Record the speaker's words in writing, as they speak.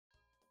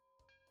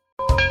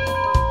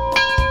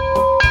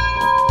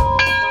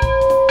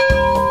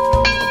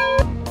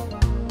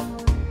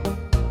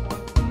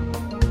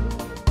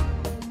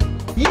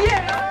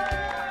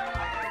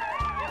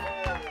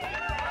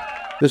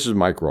This is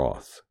Mike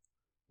Roth.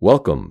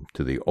 Welcome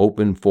to the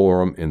Open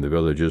Forum in the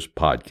Villages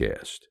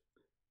podcast.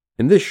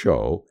 In this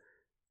show,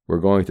 we're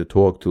going to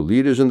talk to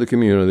leaders in the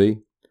community,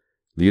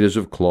 leaders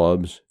of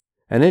clubs,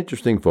 and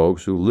interesting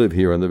folks who live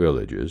here in the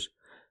villages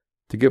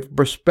to give a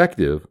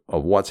perspective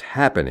of what's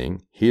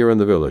happening here in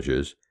the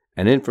villages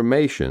and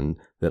information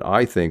that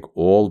I think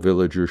all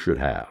villagers should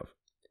have.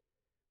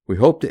 We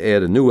hope to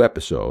add a new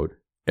episode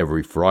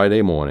every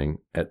Friday morning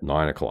at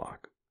 9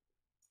 o'clock.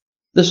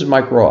 This is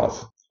Mike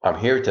Roth. I'm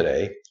here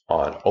today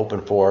on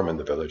Open Forum in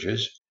the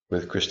Villages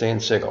with Christine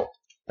Sigel.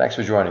 Thanks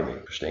for joining me,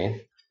 Christine.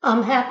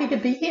 I'm happy to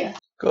be here.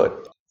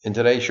 Good. In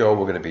today's show,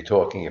 we're going to be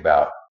talking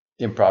about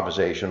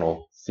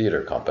Improvisational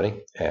Theater Company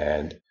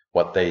and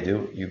what they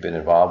do. You've been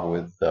involved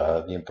with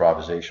the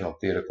Improvisational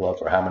Theater Club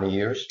for how many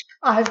years?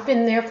 I've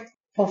been there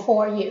for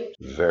 4 years.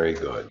 Very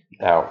good.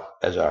 Now,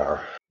 as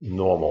our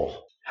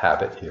normal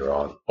habit here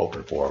on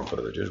Open Forum for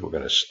the Villages, we're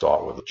going to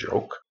start with a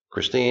joke.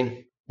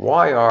 Christine,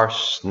 why are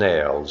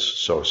snails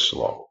so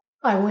slow?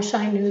 I wish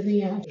I knew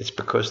the answer. It's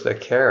because they're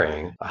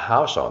carrying a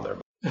house on their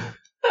back.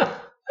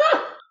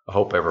 I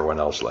hope everyone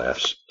else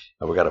laughs.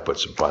 We've got to put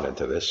some fun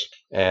into this.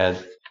 And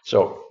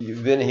so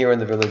you've been here in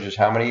the Villages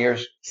how many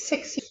years?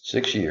 6 years.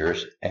 6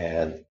 years.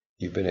 And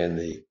you've been in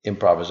the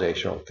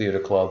Improvisational Theater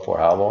Club for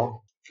how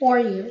long? 4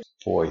 years.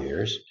 4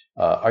 years.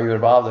 Are you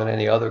involved in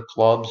any other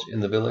clubs in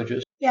the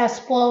Villages? Yes,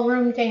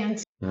 ballroom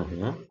dance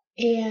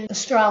and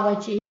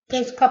astrology.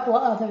 There's a couple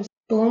of others.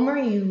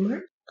 Boomer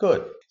humor.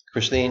 Good.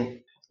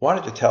 Christine, why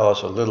don't you tell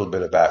us a little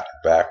bit about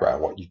your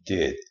background, what you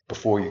did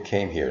before you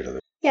came here to the...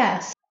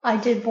 Yes, I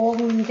did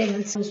ballroom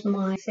dance. It was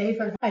my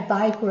favorite. I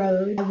bike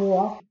rode, I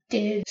walked,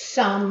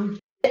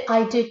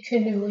 I did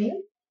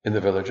canoeing. In the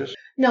Villages?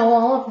 No,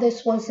 all of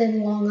this was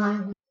in Long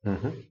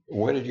Island.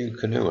 Where did you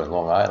canoe in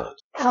Long Island?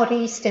 Out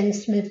east in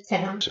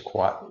Smithtown.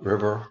 Sequat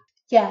River?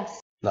 Yes.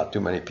 Not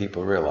too many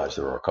people realize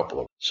there are a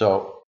couple of...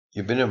 So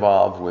you've been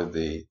involved with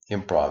the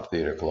Improv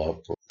Theater Club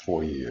for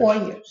 4 years. 4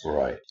 years.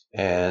 Right.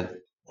 And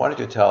why don't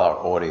you tell our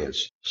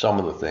audience some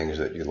of the things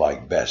that you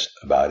like best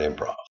about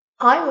improv?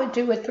 I would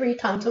do it 3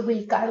 times a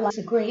week. I like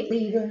a great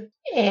leader,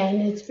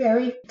 and it's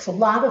a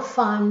lot of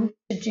fun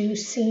to do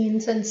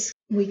scenes, and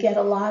we get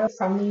a lot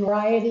from the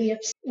variety of,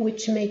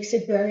 which makes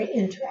it very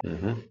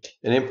interesting.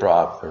 In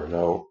improv, there are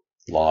no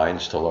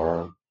lines to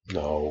learn,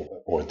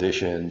 no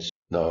auditions,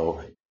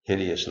 no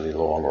hideously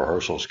long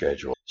rehearsal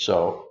schedule.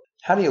 So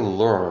how do you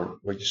learn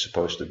what you're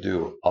supposed to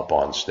do up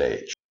on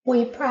stage?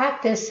 We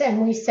practice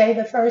and we say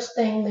the first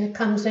thing that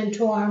comes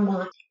into our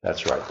mind.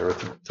 That's right.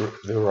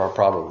 There are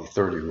probably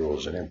 30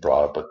 rules in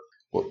improv, but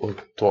we'll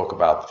talk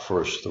about the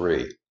first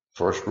 3.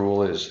 First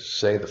rule is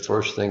say the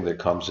first thing that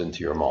comes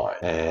into your mind.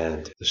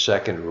 And the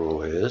second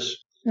rule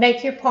is?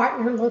 Make your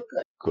partner look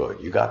good.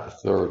 Good. You got the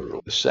third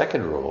rule. The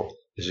second rule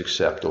is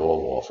accept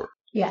all offer.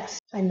 Yes,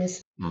 I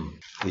missed.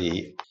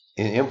 In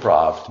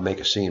improv, to make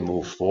a scene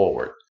move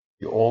forward,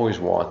 you always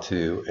want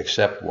to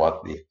accept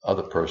what the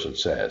other person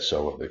says.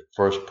 So if the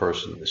first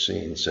person in the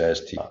scene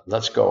says to you,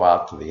 let's go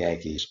out to the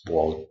Yankees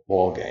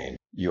ball game,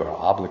 you are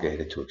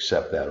obligated to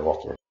accept that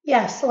offer.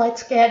 Yes,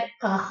 let's get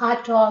a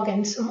hot dog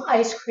and some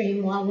ice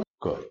cream while we...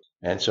 Good.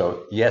 And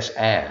so yes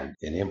and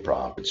in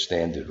improv, it's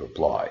standard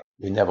reply.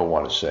 We never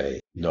want to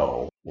say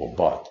no or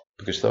but,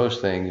 because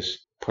those things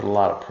put a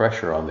lot of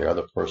pressure on the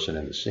other person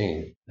in the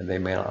scene, and they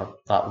may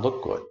not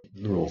look good.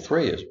 Rule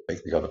 3 is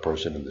make the other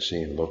person in the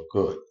scene look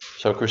good.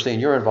 So, Christine,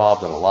 you're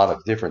involved in a lot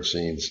of different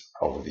scenes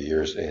over the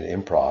years in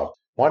improv.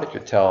 Why don't you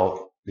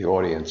tell the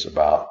audience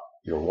about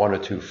your 1 or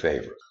 2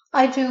 favorites?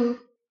 I do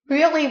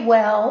really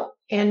well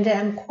and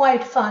am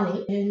quite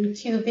funny in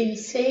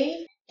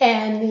QVC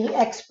and the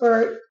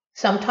expert.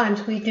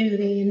 Sometimes we do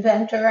the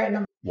inventor.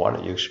 And why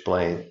don't you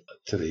explain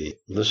to the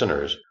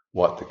listeners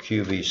what the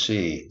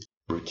QVC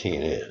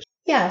routine is?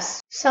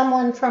 Yes,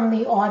 someone from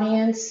the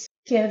audience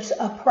gives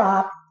a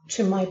prop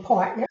to my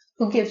partner,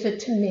 who gives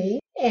it to me,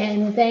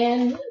 and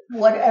then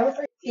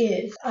whatever it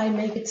is, I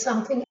make it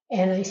something,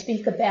 and I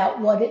speak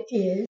about what it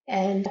is,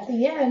 and at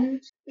the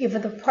end, give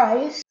it the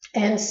price,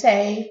 and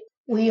say,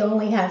 we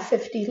only have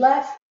 50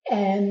 left,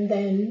 and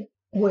then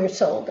we're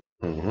sold.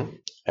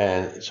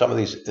 And some of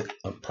these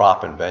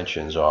prop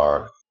inventions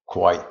are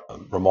quite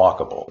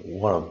remarkable.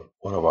 One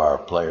of our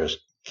players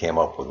came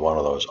up with one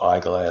of those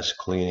eyeglass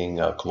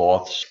cleaning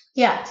cloths.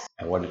 Yes.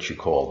 And what did you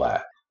call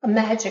that? A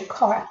magic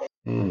carpet.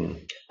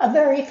 A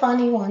very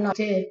funny one I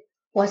did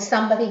was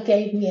somebody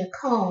gave me a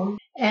comb,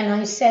 and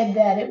I said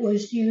that it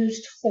was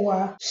used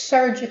for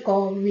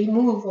surgical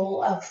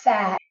removal of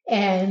fat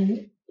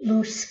and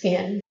loose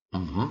skin.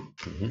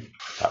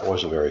 That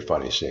was a very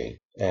funny scene.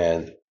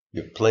 And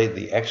you played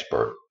the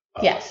expert.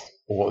 Yes.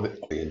 Or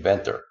the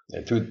inventor.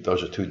 And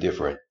those are 2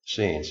 different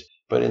scenes.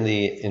 But in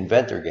the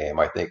inventor game,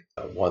 I think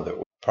one that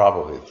was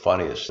probably the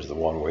funniest is the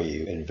one where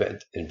you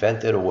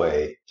invented a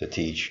way to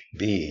teach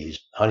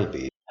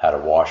honeybees, how to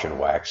wash and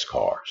wax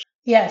cars.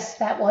 Yes,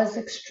 that was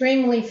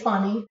extremely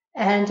funny,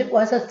 and it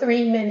was a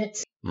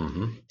 3-minute.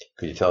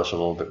 Could you tell us a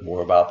little bit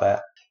more about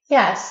that?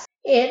 Yes,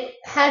 it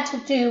had to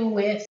do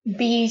with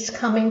bees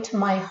coming to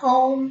my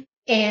home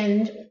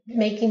and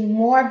making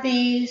more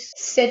bees,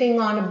 sitting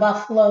on a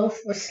buffalo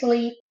for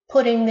sleep,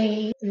 putting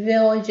the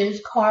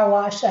village's car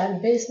wash out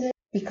of business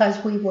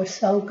because we were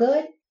so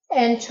good,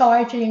 and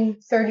charging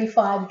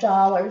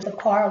 $35 a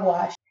car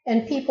wash.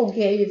 And people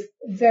gave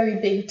very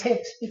big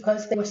tips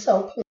because they were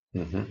so pleased.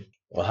 Mm-hmm.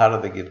 Well, how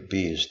do they give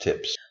bees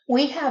tips?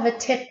 We have a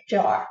tip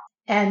jar,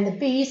 and the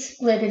bees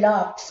split it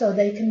up so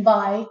they can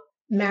buy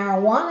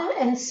marijuana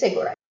and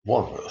cigarettes.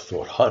 One would have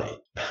thought honey,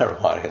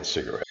 marijuana, and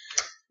cigarettes.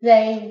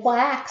 They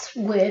wax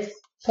with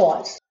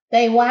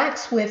They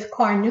wax with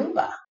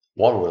carnauba.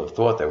 One would have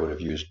thought they would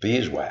have used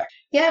beeswax.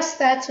 Yes,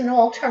 that's an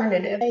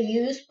alternative. They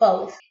use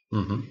both.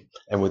 Mm-hmm.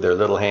 And with their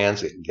little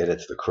hands, they can get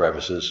into the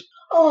crevices.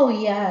 Oh,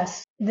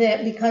 yes,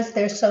 because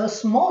they're so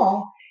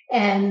small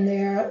and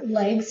their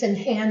legs and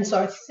hands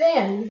are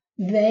thin,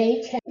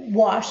 they can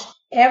wash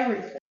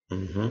everything.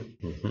 Mm-hmm.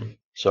 Mm-hmm.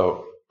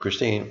 So,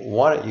 Christine,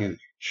 why don't you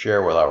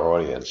share with our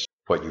audience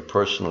what you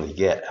personally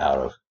get out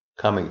of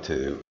coming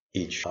to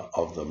each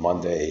of the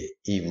Monday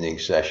evening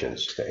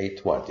sessions to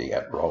 8:20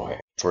 at Rohan,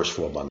 first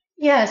floor Monday?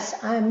 Yes,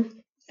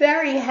 I'm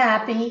very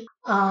happy.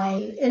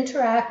 I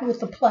interact with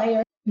the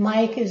player.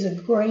 Mike is a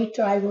great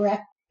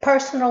director.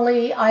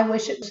 Personally, I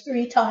wish it was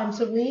 3 times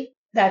a week.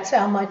 That's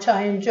how much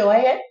I enjoy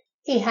it.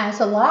 He has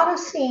a lot of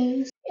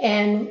scenes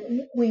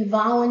and we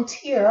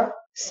volunteer.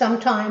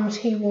 Sometimes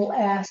he will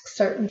ask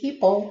certain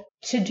people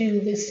to do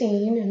the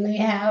scene and they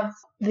have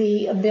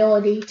the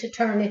ability to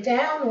turn it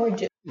down or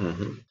do.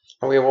 Mm-hmm.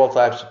 And we have all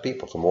types of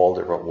people from all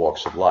different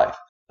walks of life.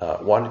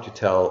 Why don't you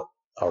tell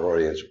our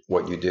audience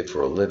what you did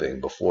for a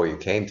living before you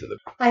came to them?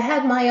 I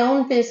had my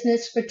own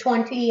business for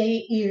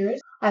 28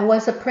 years. I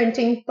was a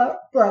printing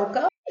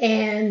broker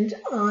and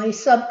I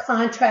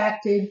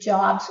subcontracted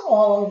jobs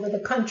all over the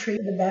country,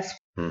 the best.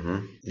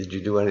 Mm-hmm. Did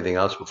you do anything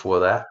else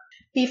before that?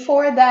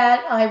 Before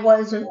that, I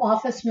was an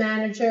office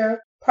manager.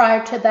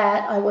 Prior to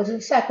that, I was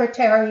a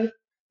secretary.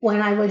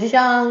 When I was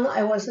young,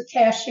 I was a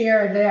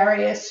cashier at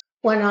various.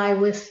 When I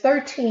was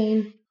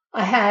 13,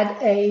 I had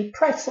a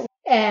pretzel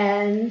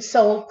and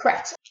sold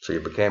pretzels. So you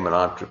became an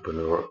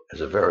entrepreneur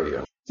as a very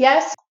young.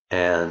 Yes.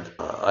 And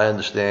I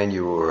understand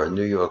you were a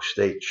New York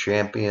State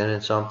champion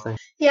in something?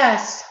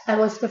 Yes, I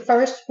was the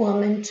first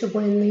woman to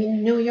win the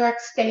New York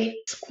State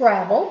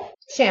Scrabble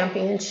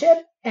Championship,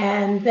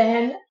 and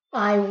then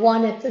I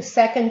won it the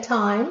second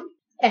time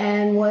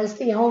and was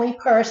the only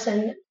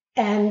person,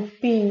 and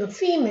being a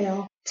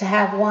female, to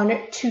have won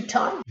it 2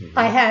 times. Mm-hmm.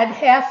 I had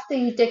half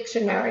the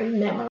dictionary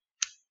memorized.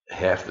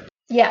 Half the...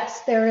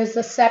 Yes, there is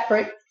a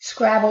separate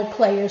Scrabble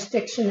player's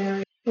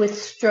dictionary with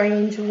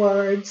strange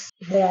words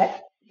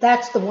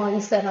that's the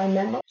ones that I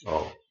memorized.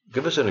 Oh,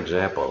 give us an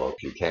example,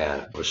 if you can,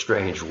 of a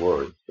strange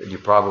word that you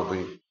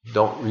probably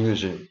don't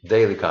use in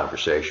daily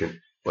conversation,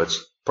 but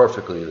it's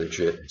perfectly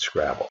legit in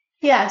Scrabble.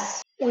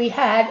 Yes, we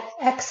had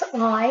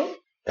XI.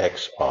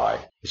 XI.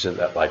 Isn't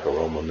that like a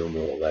Roman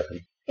numeral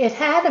 11? It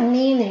had a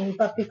meaning,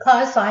 but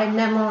because I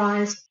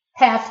memorized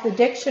half the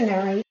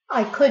dictionary,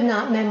 I could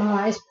not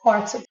memorize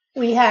parts of it.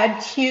 We had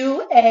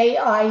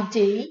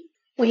QAID.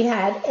 We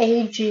had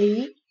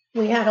AG.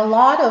 We had a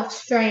lot of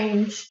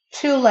strange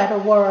 2-letter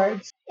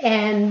words.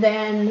 And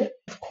then,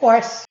 of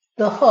course,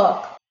 the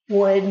hook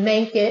would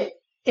make it,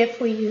 if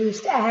we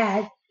used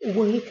ag,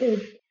 we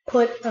could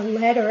put a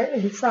letter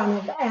in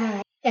front of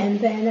ag.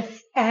 And then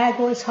if ag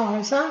was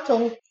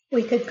horizontal,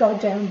 we could go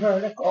down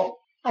vertical.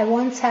 I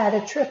once had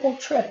a triple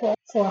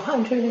for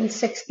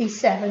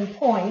 167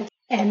 points,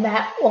 and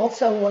that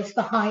also was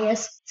the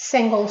highest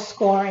single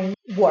scoring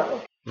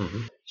word.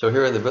 Mm-hmm. So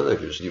here in the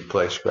Villages, do you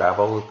play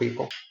Scrabble with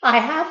people? I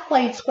have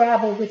played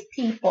Scrabble with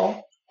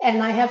people,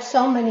 and I have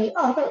so many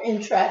other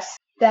interests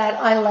that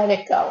I let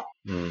it go.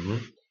 Mm-hmm.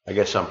 I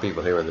guess some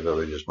people here in the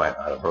Villages might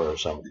not have heard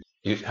of some of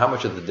these. How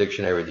much of the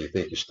dictionary do you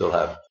think you still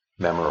have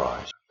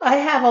memorized? I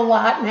have a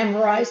lot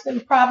memorized,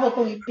 and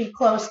probably pretty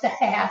close to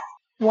half.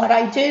 What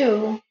I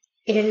do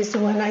is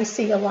when I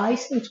see a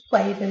license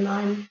plate and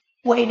I'm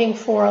waiting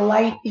for a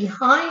light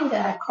behind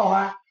that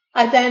car,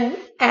 I then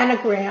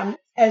anagram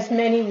as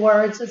many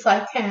words as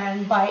I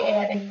can by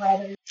adding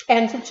letters.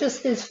 And it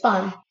just is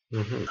fun.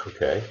 Mm-hmm.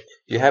 Okay.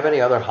 Do you have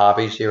any other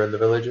hobbies here in the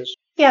Villages?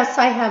 Yes,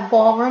 I have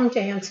ballroom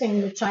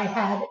dancing, which I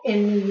had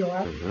in New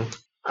York. Mm-hmm.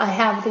 I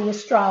have the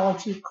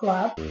astrology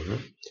club. Mm-hmm.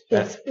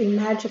 If the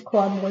magic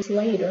club was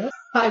later,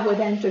 I would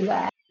enter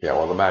that. Yeah,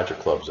 well, the magic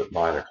club's at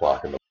 9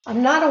 o'clock in the...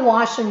 I'm not a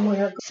wash and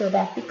wear, so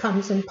that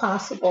becomes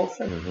impossible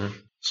for me. Mm-hmm.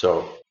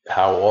 So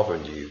how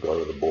often do you go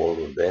to the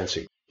ballroom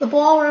dancing? The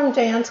ballroom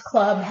dance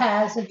club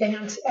has a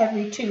dance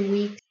every 2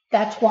 weeks.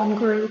 That's one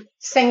group.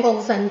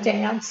 Singles and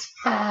dance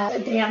have a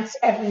dance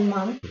every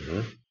month.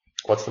 Mm-hmm.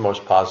 What's the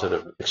most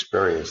positive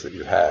experience that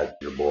you had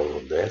in your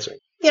ballroom dancing?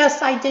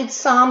 Yes, I did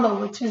samba,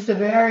 which is a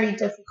very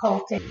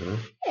difficult dance, mm-hmm.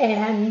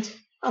 and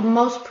I'm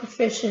most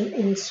proficient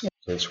in swing.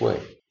 In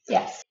swing?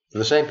 Yes. Do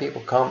the same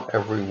people come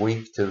every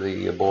week to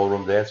the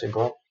ballroom dancing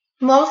club?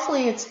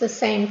 Mostly it's the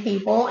same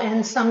people,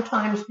 and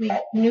sometimes we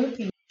get new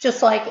people.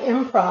 Just like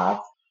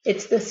improv,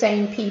 it's the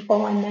same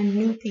people, and then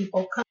new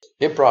people come.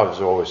 Improv is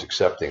always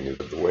accepting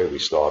the way we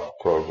start the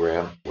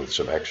program with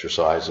some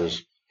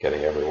exercises.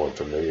 getting everyone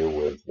familiar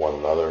with one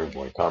another and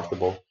getting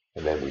comfortable.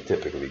 And then we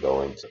typically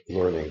go into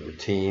learning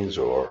routines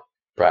or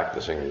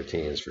practicing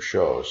routines for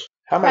shows.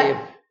 How many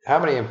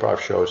improv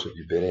shows have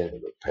you been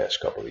in the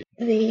past couple of years?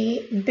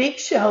 The big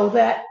show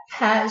that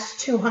has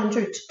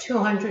 200 to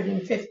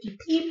 250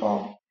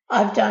 people,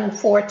 I've done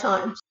 4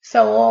 times.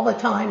 So all the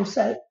times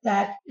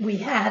that we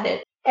had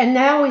it. And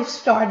now we've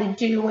started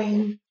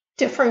doing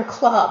different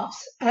clubs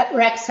at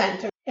rec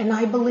center. And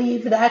I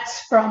believe that's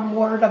from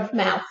word of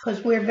mouth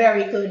because we're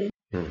very good.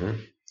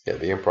 Yeah,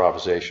 the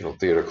Improvisational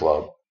Theater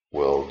Club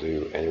will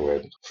do anywhere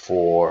between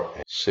 4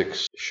 and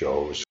 6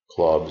 shows,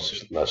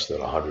 clubs, less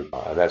than 100.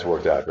 And that's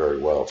worked out very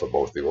well for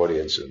both the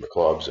audience and the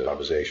clubs at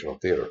Improvisational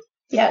Theater.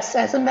 Yes,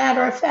 as a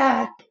matter of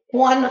fact,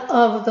 one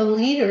of the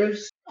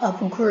leaders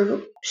of a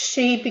group,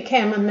 she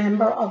became a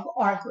member of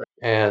our group.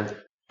 And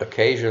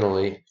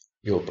occasionally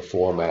you'll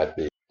perform at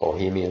the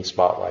Bohemian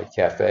Spotlight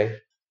Cafe.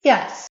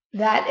 Yes,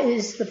 that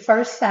is the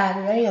first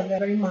Saturday of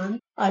every month.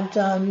 I've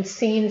done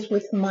scenes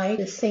with Mike,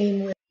 the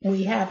scene with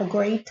We Have a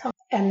Great Time,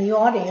 and the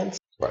audience.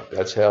 Right,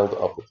 that's held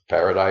up at the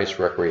Paradise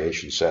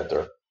Recreation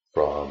Center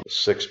from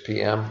 6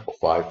 p.m.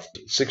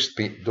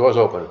 Doors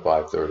open at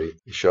 5:30.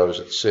 The show's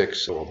at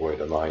 6 all the way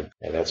to 9.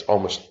 And that's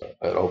almost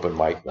an open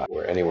mic night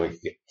where anyone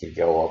can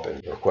go up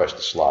and request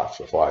a slot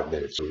for 5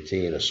 minutes. A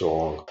routine, a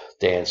song,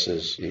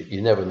 dances.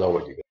 You never know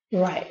what you get.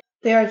 Right.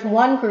 There's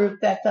one group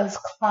that does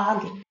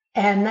clogging,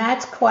 and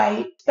that's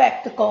quite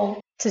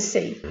spectacle to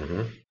see.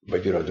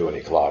 But you don't do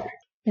any clogging.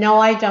 No,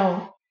 I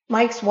don't.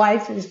 Mike's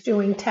wife is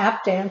doing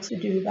tap dance to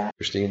do that.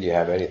 Christine, do you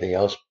have anything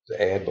else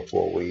to add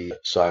before we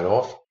sign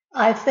off?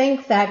 I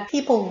think that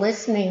people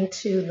listening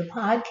to the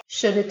podcast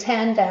should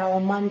attend our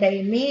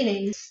Monday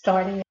meetings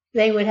starting.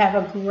 They would have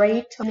a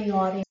great time in the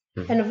audience.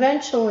 And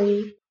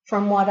eventually,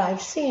 from what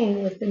I've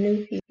seen with the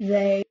new people,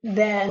 they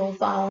then will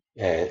volunteer.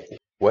 And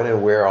when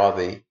and where are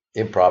the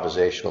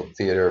Improvisational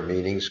Theater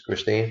meetings,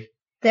 Christine?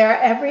 They're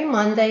every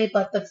Monday,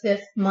 but the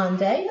 5th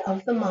Monday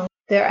of the month.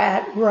 They're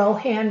at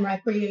Rohan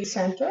Recreation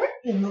Center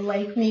in the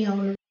Lake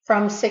Meona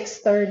from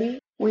 6:30.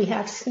 We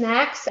have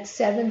snacks at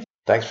 7.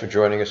 Thanks for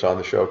joining us on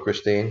the show,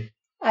 Christine.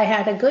 I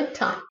had a good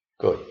time.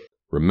 Good.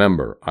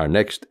 Remember, our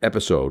next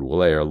episode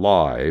will air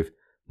live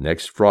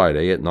next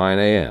Friday at 9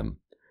 a.m.,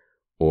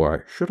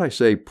 or should I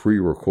say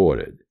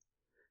pre-recorded,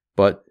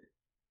 but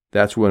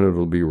that's when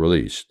it'll be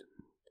released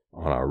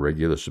on our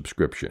regular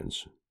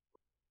subscriptions.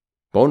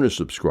 Bonus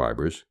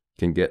subscribers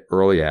can get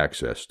early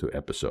access to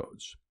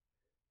episodes.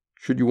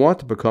 Should you want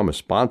to become a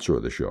sponsor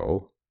of the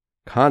show,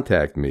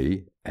 contact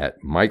me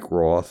at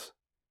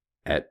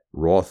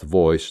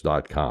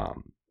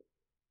mikeroth@rothvoice.com.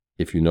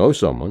 If you know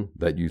someone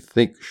that you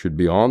think should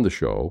be on the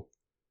show,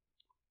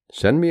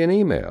 send me an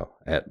email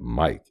at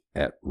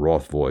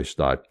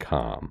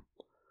mike@rothvoice.com.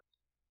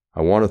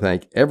 I want to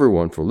thank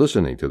everyone for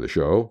listening to the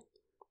show.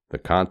 The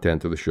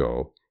content of the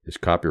show is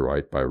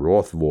copyright by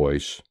Roth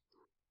Voice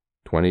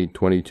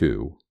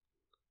 2022,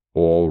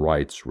 all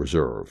rights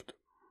reserved.